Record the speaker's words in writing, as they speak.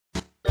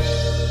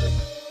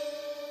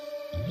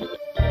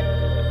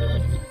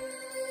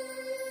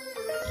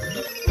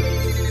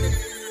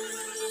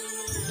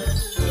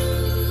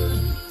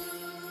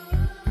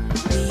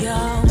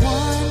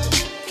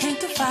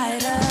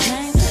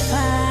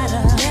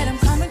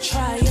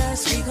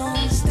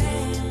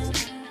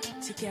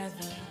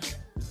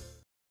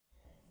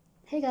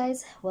Hey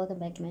guys, welcome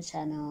back to my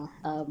channel.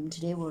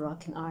 Today we're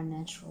rocking our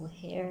natural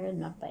hair,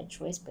 not by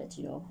choice, but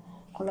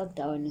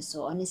lockdown.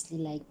 So honestly,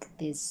 like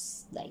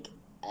this, like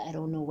I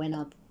don't know when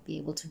I'll be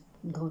able to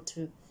go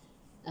to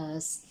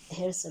a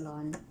hair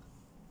salon.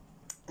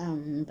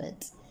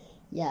 But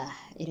yeah,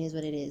 it is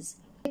what it is.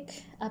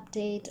 Quick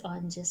update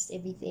on just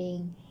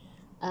everything.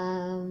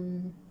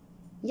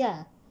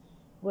 Yeah,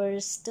 we're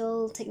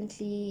still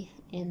technically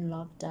in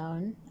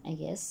lockdown, I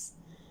guess.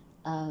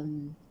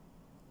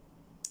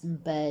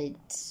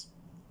 But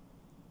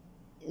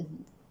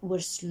we're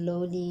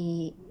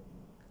slowly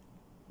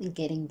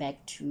getting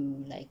back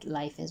to like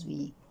life as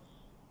we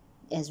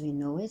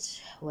know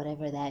it,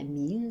 whatever that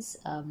means.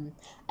 I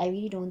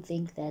really don't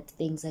think that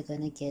things are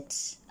gonna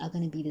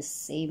be the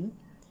same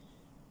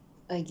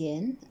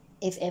again.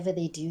 If ever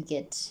they do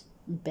get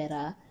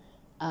better,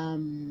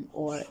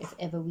 or if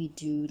ever we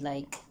do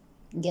like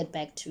get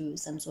back to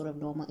some sort of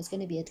normal, it's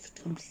gonna be a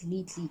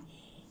completely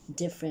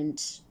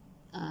different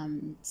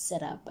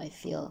setup, I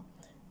feel,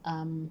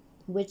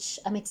 which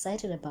I'm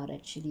excited about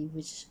actually,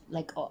 which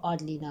like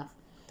oddly enough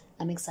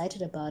I'm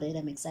excited about it.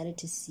 I'm excited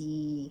to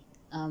see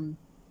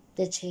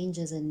the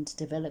changes and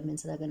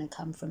developments that are going to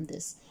come from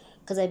this,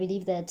 because I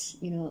believe that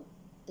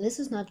this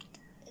is not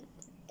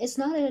it's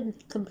not a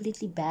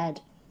completely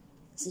bad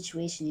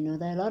situation.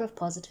 There are a lot of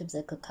positives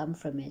that could come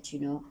from it.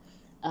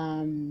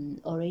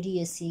 Already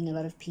you're seeing a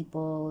lot of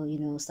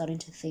people starting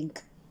to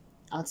think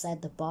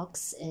outside the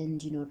box and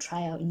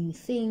try out new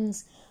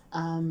things.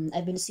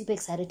 I've been super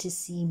excited to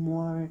see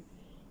more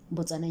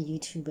Botswana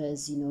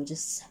YouTubers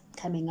just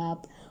coming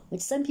up,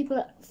 which some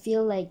people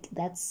feel like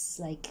that's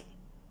like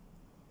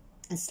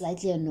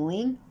slightly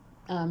annoying.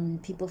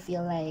 People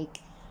feel like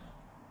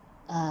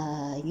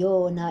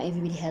now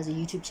everybody has a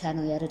YouTube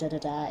channel, yada da da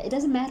da. It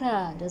doesn't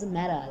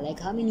matter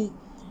like how many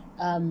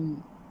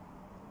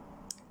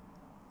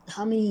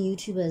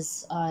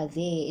YouTubers are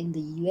there in the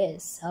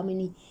US? How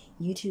many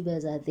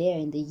YouTubers are there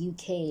in the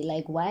UK?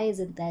 Like, why is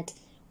it that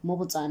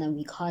Botswana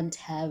we can't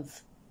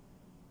have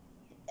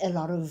a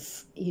lot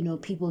of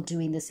people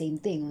doing the same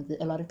thing, or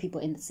a lot of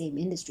people in the same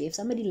industry? If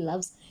somebody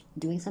loves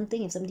doing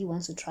something, if somebody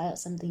wants to try out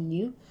something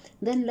new,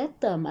 then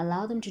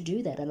allow them to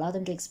do that, allow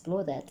them to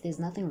explore that. There's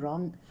nothing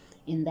wrong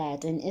in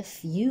that. And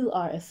if you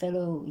are a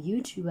fellow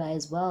YouTuber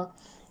as well,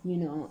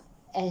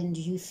 and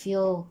you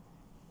feel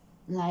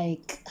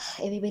like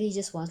everybody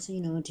just wants to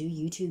do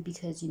YouTube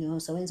because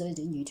so and so is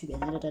doing YouTube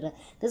and da, da, da, da,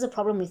 there's a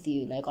problem with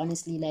you. Like,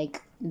 honestly,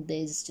 like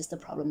there's just a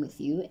problem with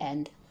you,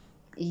 and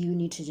you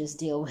need to just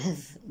deal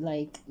with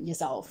like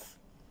yourself.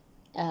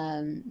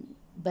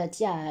 But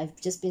yeah, I've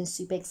just been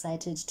super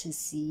excited to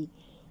see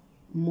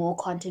more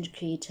content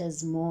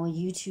creators, more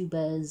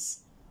YouTubers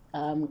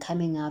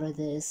coming out of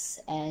this.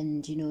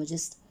 And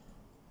just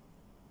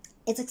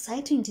it's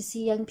exciting to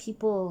see young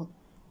people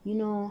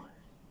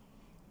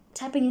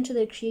tapping into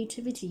their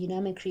creativity.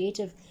 I'm a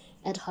creative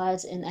at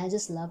heart, and I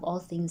just love all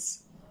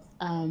things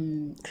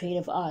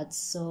creative arts.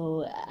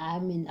 So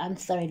I'm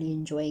thoroughly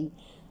enjoying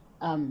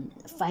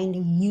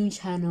finding new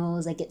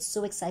channels. I get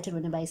so excited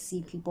whenever I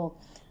see people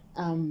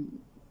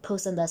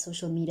post on their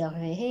social media,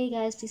 hey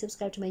guys, please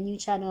subscribe to my new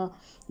channel.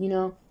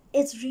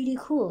 It's really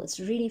cool, it's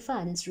really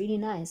fun, it's really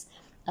nice.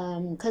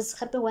 Because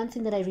one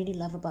thing that I really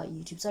love about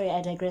YouTube, sorry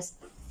I digress,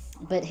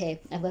 but hey,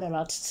 I've got a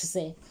lot to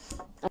say.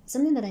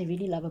 Something that I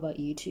really love about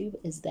YouTube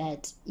is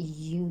that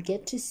you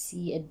get to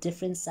see a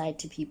different side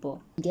to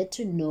people. You get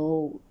to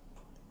know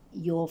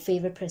your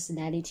favorite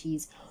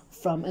personalities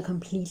from a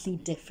completely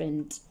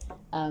different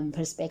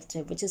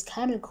perspective, which is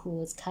kind of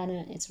cool.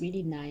 It's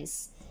really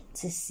nice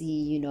to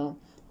see,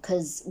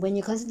 because when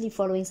you're constantly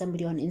following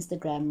somebody on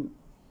Instagram,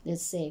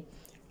 let's say,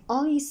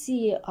 all you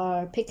see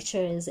are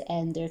pictures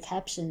and their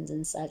captions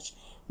and such.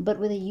 But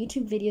with a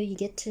YouTube video, you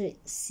get to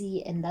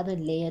see another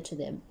layer to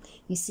them.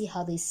 You see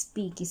how they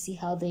speak, you see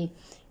how they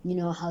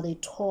how they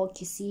talk,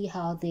 you see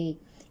how they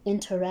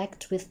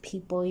interact with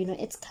people.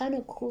 It's kind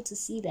of cool to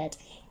see that,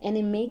 and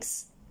it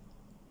makes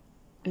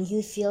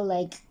you feel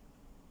like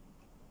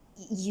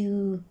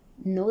you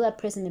know that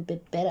person a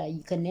bit better,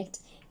 you connect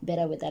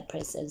better with that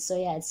person. So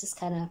yeah, it's just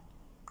kind of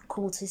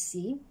cool to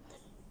see.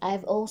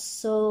 I've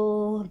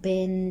also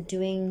been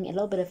doing a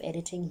little bit of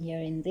editing here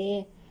and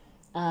there,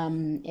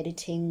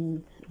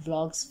 editing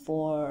vlogs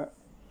for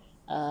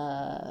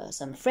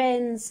some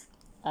friends.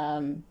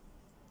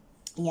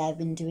 Yeah, I've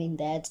been doing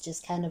that,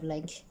 just kind of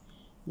like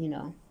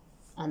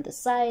on the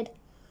side.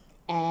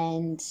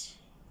 And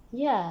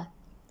yeah,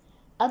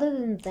 other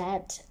than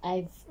that,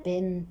 I've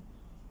been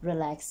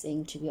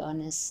relaxing, to be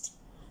honest.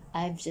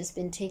 I've just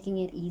been taking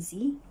it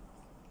easy.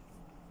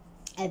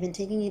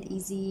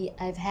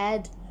 I've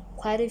had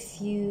quite a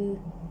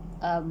few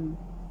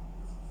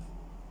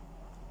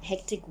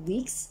hectic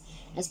weeks,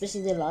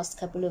 especially the last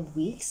couple of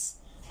weeks.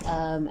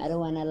 I don't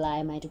want to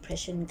lie, my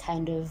depression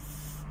kind of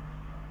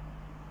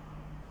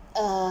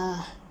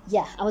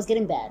yeah, I was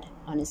getting bad,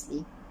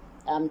 honestly.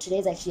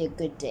 Today's actually a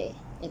good day.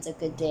 It's a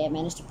good day. I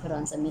managed to put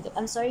on some makeup.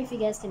 I'm sorry if you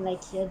guys can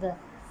like hear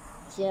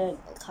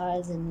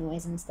cars and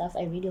noise and stuff.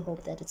 I really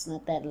hope that it's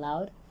not that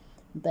loud.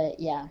 But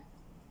yeah,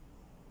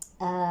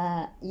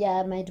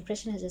 Yeah, my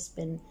depression has just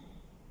been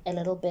a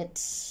little bit,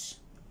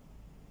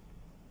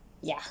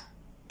 yeah,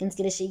 the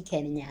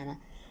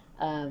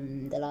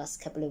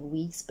last couple of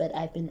weeks, but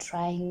I've been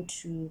trying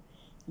to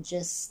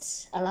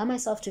just allow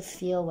myself to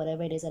feel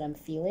whatever it is that I'm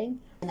feeling.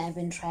 And I've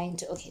been trying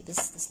to, okay,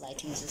 this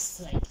lighting is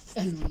just like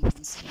annoying,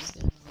 so I'm just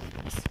gonna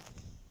leave this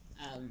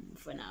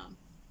for now.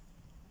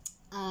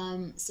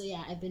 So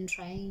yeah, I've been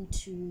trying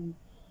to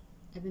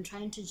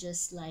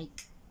just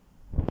like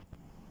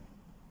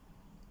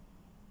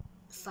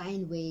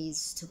find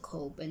ways to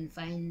cope and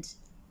find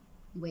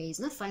ways,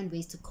 not find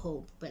ways to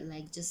cope, but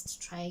like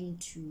just trying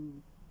to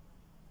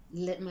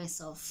let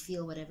myself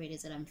feel whatever it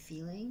is that I'm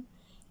feeling.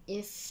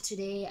 If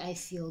today I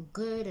feel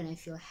good and I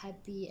feel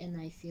happy and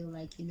I feel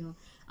like,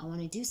 I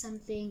want to do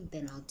something,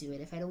 then I'll do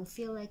it. If I don't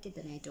feel like it,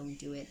 then I don't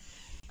do it.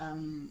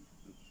 And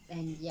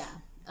yeah,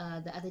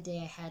 the other day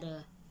I had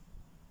a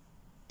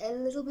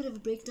little bit of a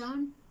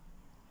breakdown.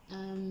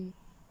 Um,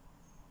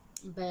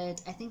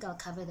 but I think I'll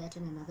cover that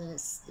in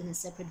a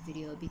separate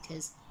video,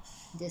 because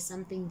there's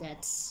something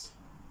that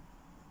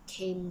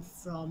came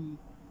from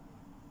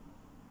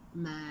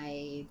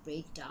my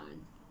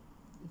breakdown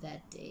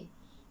that day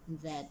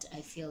that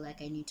I feel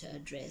like I need to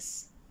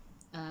address.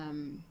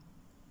 Um,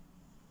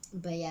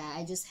 but yeah,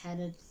 I just had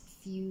a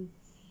few,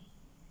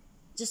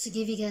 just to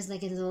give you guys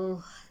like a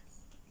little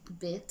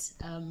bit.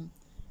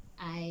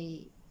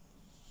 I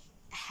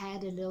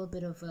had a little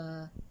bit of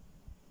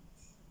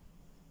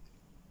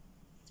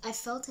I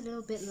felt a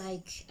little bit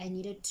like I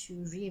needed to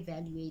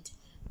reevaluate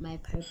my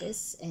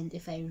purpose, and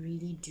if I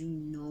really do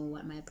know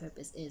what my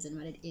purpose is and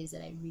what it is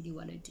that I really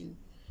want to do.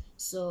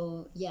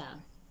 So yeah,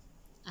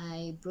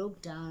 I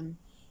broke down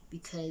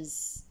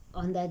because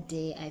on that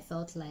day I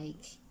felt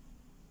like,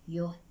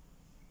 yo,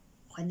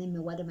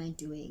 what am I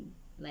doing?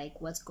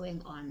 Like, what's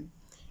going on?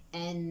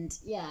 And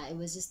yeah, it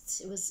was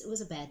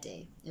a bad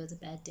day. It was a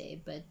bad day,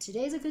 but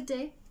today's a good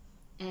day,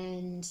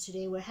 and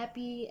today we're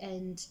happy,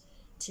 and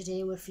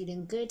today we're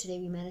feeling good. Today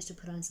we managed to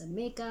put on some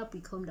makeup, we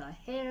combed our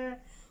hair,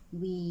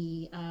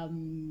 we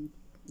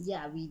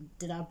yeah, we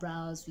did our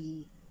brows,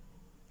 we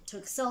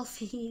took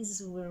selfies,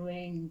 we're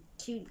wearing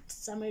cute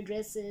summer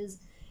dresses,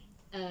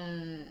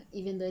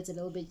 even though it's a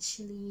little bit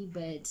chilly,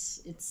 but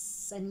it's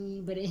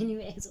sunny, but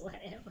anyways,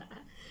 whatever.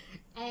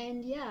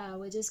 And yeah,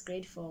 we're just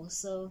grateful.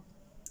 So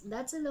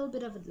that's a little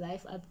bit of a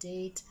life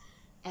update,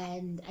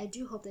 and I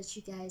do hope that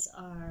you guys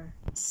are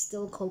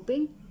still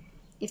coping.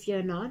 If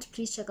you're not,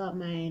 please check out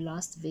my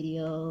last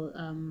video.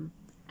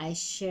 I've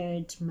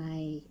shared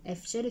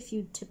a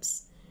few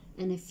tips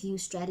and a few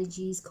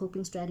strategies,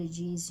 coping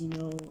strategies,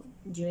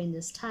 during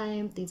this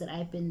time, things that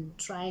I've been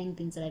trying,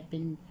 things that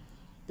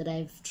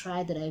I've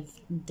tried, that I've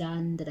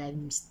done, that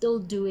I'm still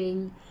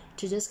doing,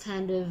 to just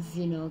kind of,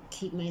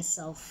 keep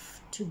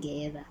myself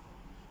together.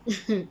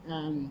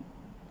 um,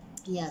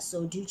 yeah,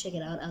 so do check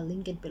it out. I'll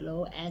link it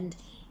below and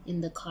in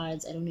the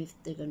cards. I don't know if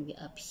they're going to be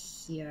up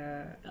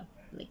here,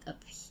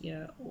 up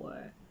here,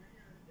 or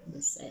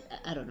this side.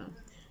 I don't know.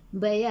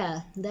 But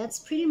yeah, that's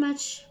pretty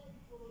much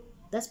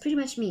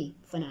me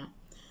for now.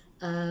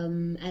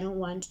 I don't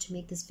want to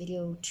make this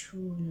video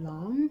too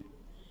long.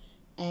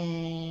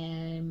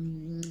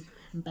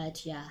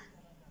 But yeah,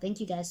 thank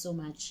you guys so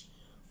much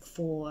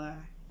for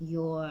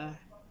your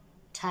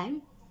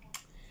time.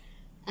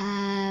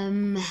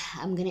 I'm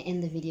gonna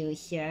end the video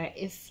here.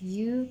 If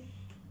you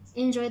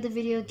enjoyed the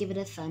video, give it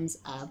a thumbs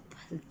up,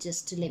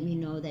 just to let me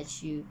know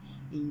that you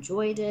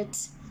enjoyed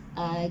it.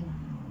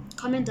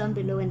 Comment down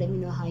below and let me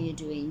know how you're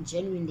doing.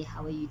 Genuinely,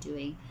 how are you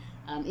doing?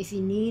 If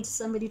you need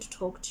somebody to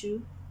talk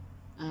to,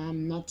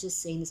 I'm not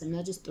just saying this, I'm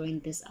not just throwing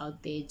this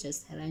out there,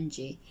 just Helen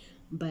J,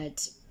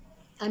 but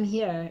I'm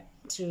here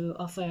to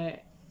offer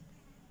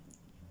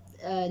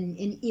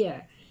an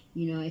ear.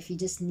 If you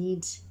just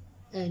need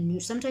a new,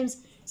 sometimes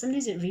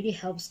it really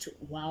helps to,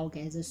 wow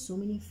guys, there's so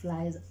many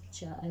flies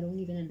here, I don't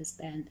even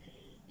understand.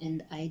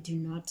 And I do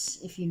not,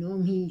 if you know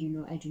me,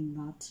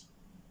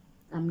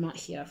 I'm not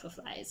here for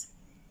flies.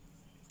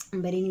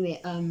 But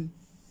anyway,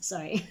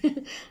 sorry.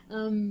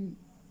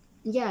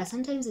 Yeah,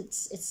 sometimes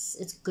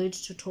it's good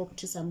to talk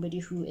to somebody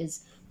who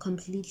is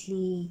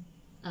completely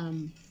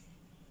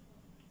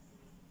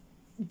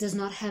does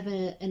not have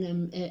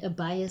a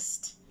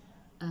biased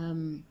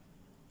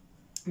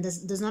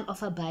does not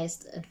offer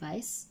biased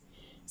advice,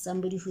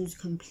 somebody who's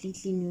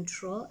completely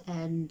neutral.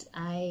 And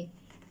I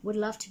would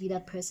love to be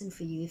that person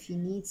for you. If you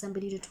need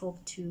somebody to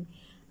talk to,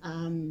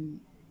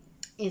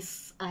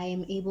 if I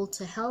am able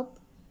to help,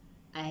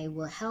 I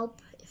will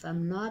help. If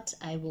I'm not,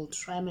 I will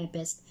try my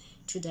best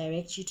to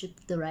direct you to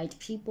the right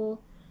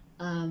people.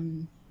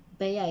 But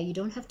yeah, you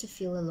don't have to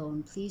feel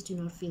alone. Please do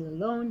not feel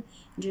alone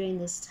during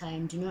this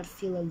time. Do not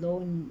feel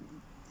alone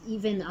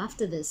even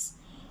after this.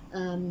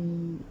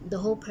 The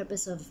whole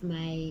purpose of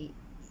my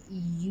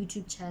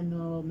YouTube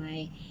channel,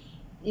 my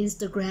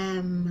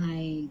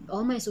Instagram,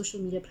 all my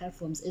social media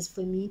platforms is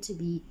for me to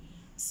be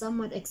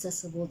somewhat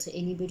accessible to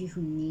anybody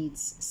who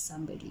needs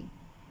somebody.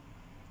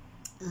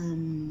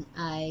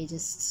 I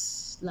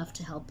just love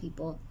to help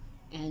people,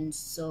 and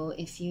so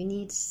if you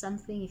need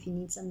something, if you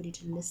need somebody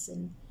to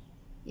listen,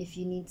 if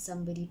you need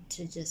somebody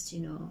to just, you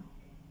know,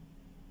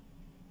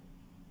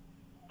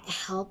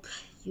 help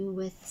you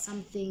with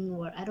something,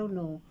 or I don't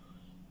know,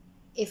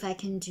 if I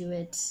can do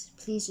it,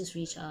 please just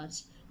reach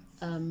out.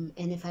 And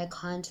if I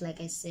can't,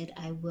 like I said,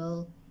 I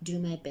will do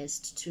my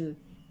best to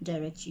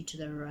direct you to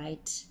the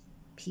right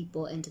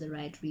people and to the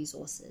right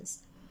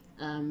resources.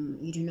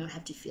 You do not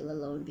have to feel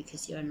alone,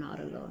 because you're not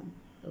alone,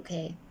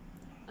 okay?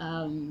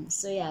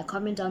 So yeah,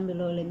 comment down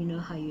below, let me know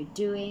how you're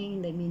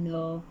doing, let me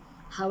know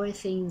how are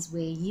things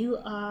where you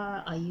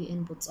are you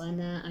in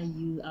Botswana, are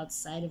you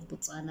outside of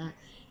Botswana?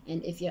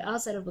 And if you're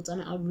outside of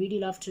Botswana, I'd really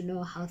love to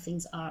know how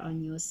things are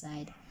on your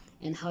side,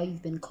 and how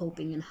you've been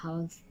coping, and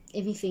how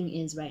everything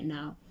is right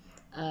now.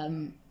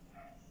 And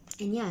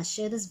yeah,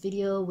 share this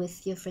video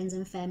with your friends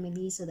and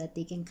family so that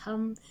they can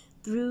come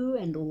through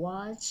and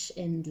watch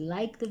and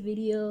like the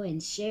video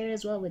and share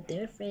as well with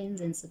their friends,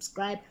 and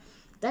subscribe.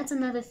 That's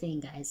another thing,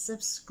 guys.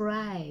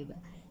 Subscribe.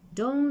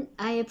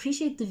 I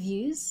appreciate the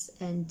views,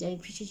 and I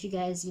appreciate you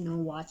guys, you know,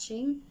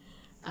 watching.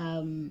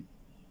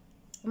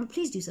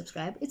 Please do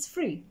subscribe. It's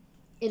free.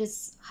 It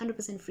is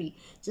 100% free.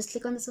 Just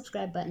click on the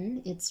subscribe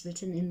button. It's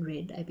written in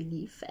red, I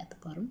believe, at the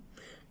bottom.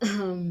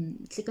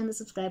 Click on the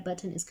subscribe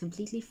button. It's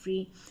completely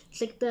free.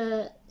 Click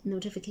the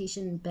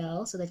notification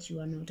bell so that you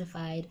are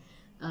notified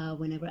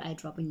whenever I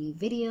drop a new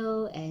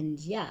video. And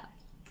yeah,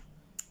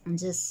 and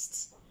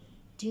just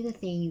do the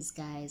things,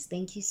 guys.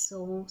 Thank you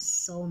so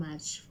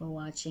much for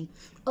watching.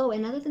 Oh,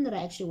 another thing that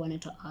I actually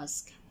wanted to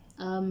ask.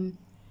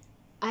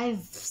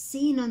 I've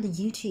seen on the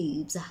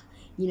YouTubes,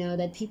 you know,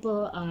 that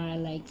people are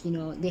like, you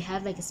know, they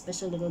have like a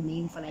special little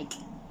name for like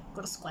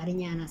YouTube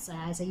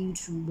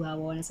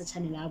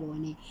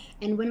channel.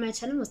 And when my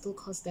channel was still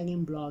called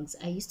Stallion Blogs,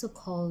 I used to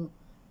call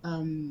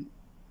my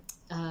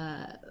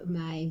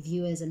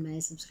viewers and my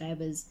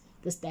subscribers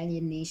the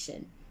Stallion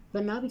Nation.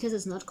 But now, because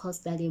it's not called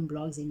Stallion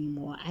Blogs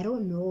anymore, I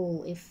don't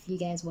know if you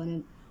guys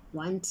want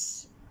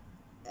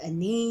a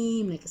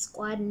name, like a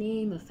squad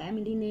name, a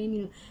family name,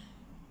 you know.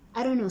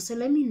 I don't know. So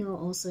let me know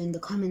also in the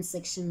comment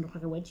section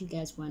what you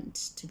guys want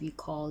to be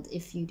called,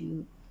 if you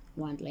do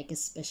want like a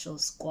special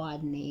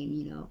squad name,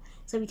 you know,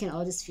 so we can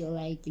all just feel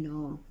like, you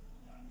know,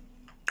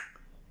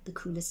 the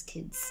coolest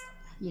kids,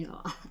 you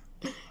know.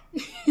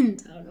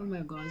 Oh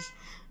my gosh,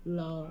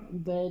 lol.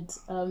 But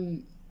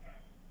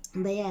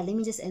yeah, let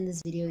me just end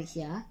this video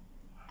here.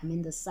 I'm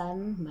in the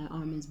sun, my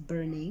arm is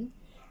burning.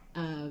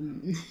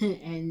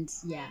 And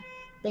yeah,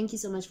 thank you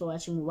so much for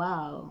watching.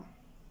 Wow,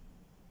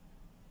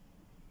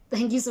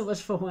 thank you so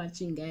much for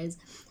watching, guys.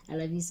 I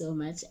love you so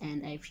much,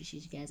 and I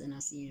appreciate you guys, and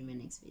I'll see you in my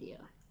next video.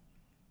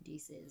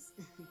 Deuces.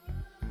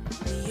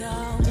 We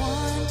are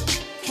one,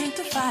 came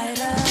to fight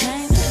us,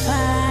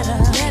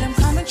 let them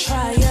come and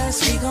try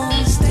us. We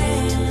gon'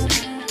 stand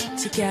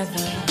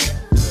together,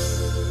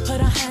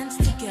 put our hands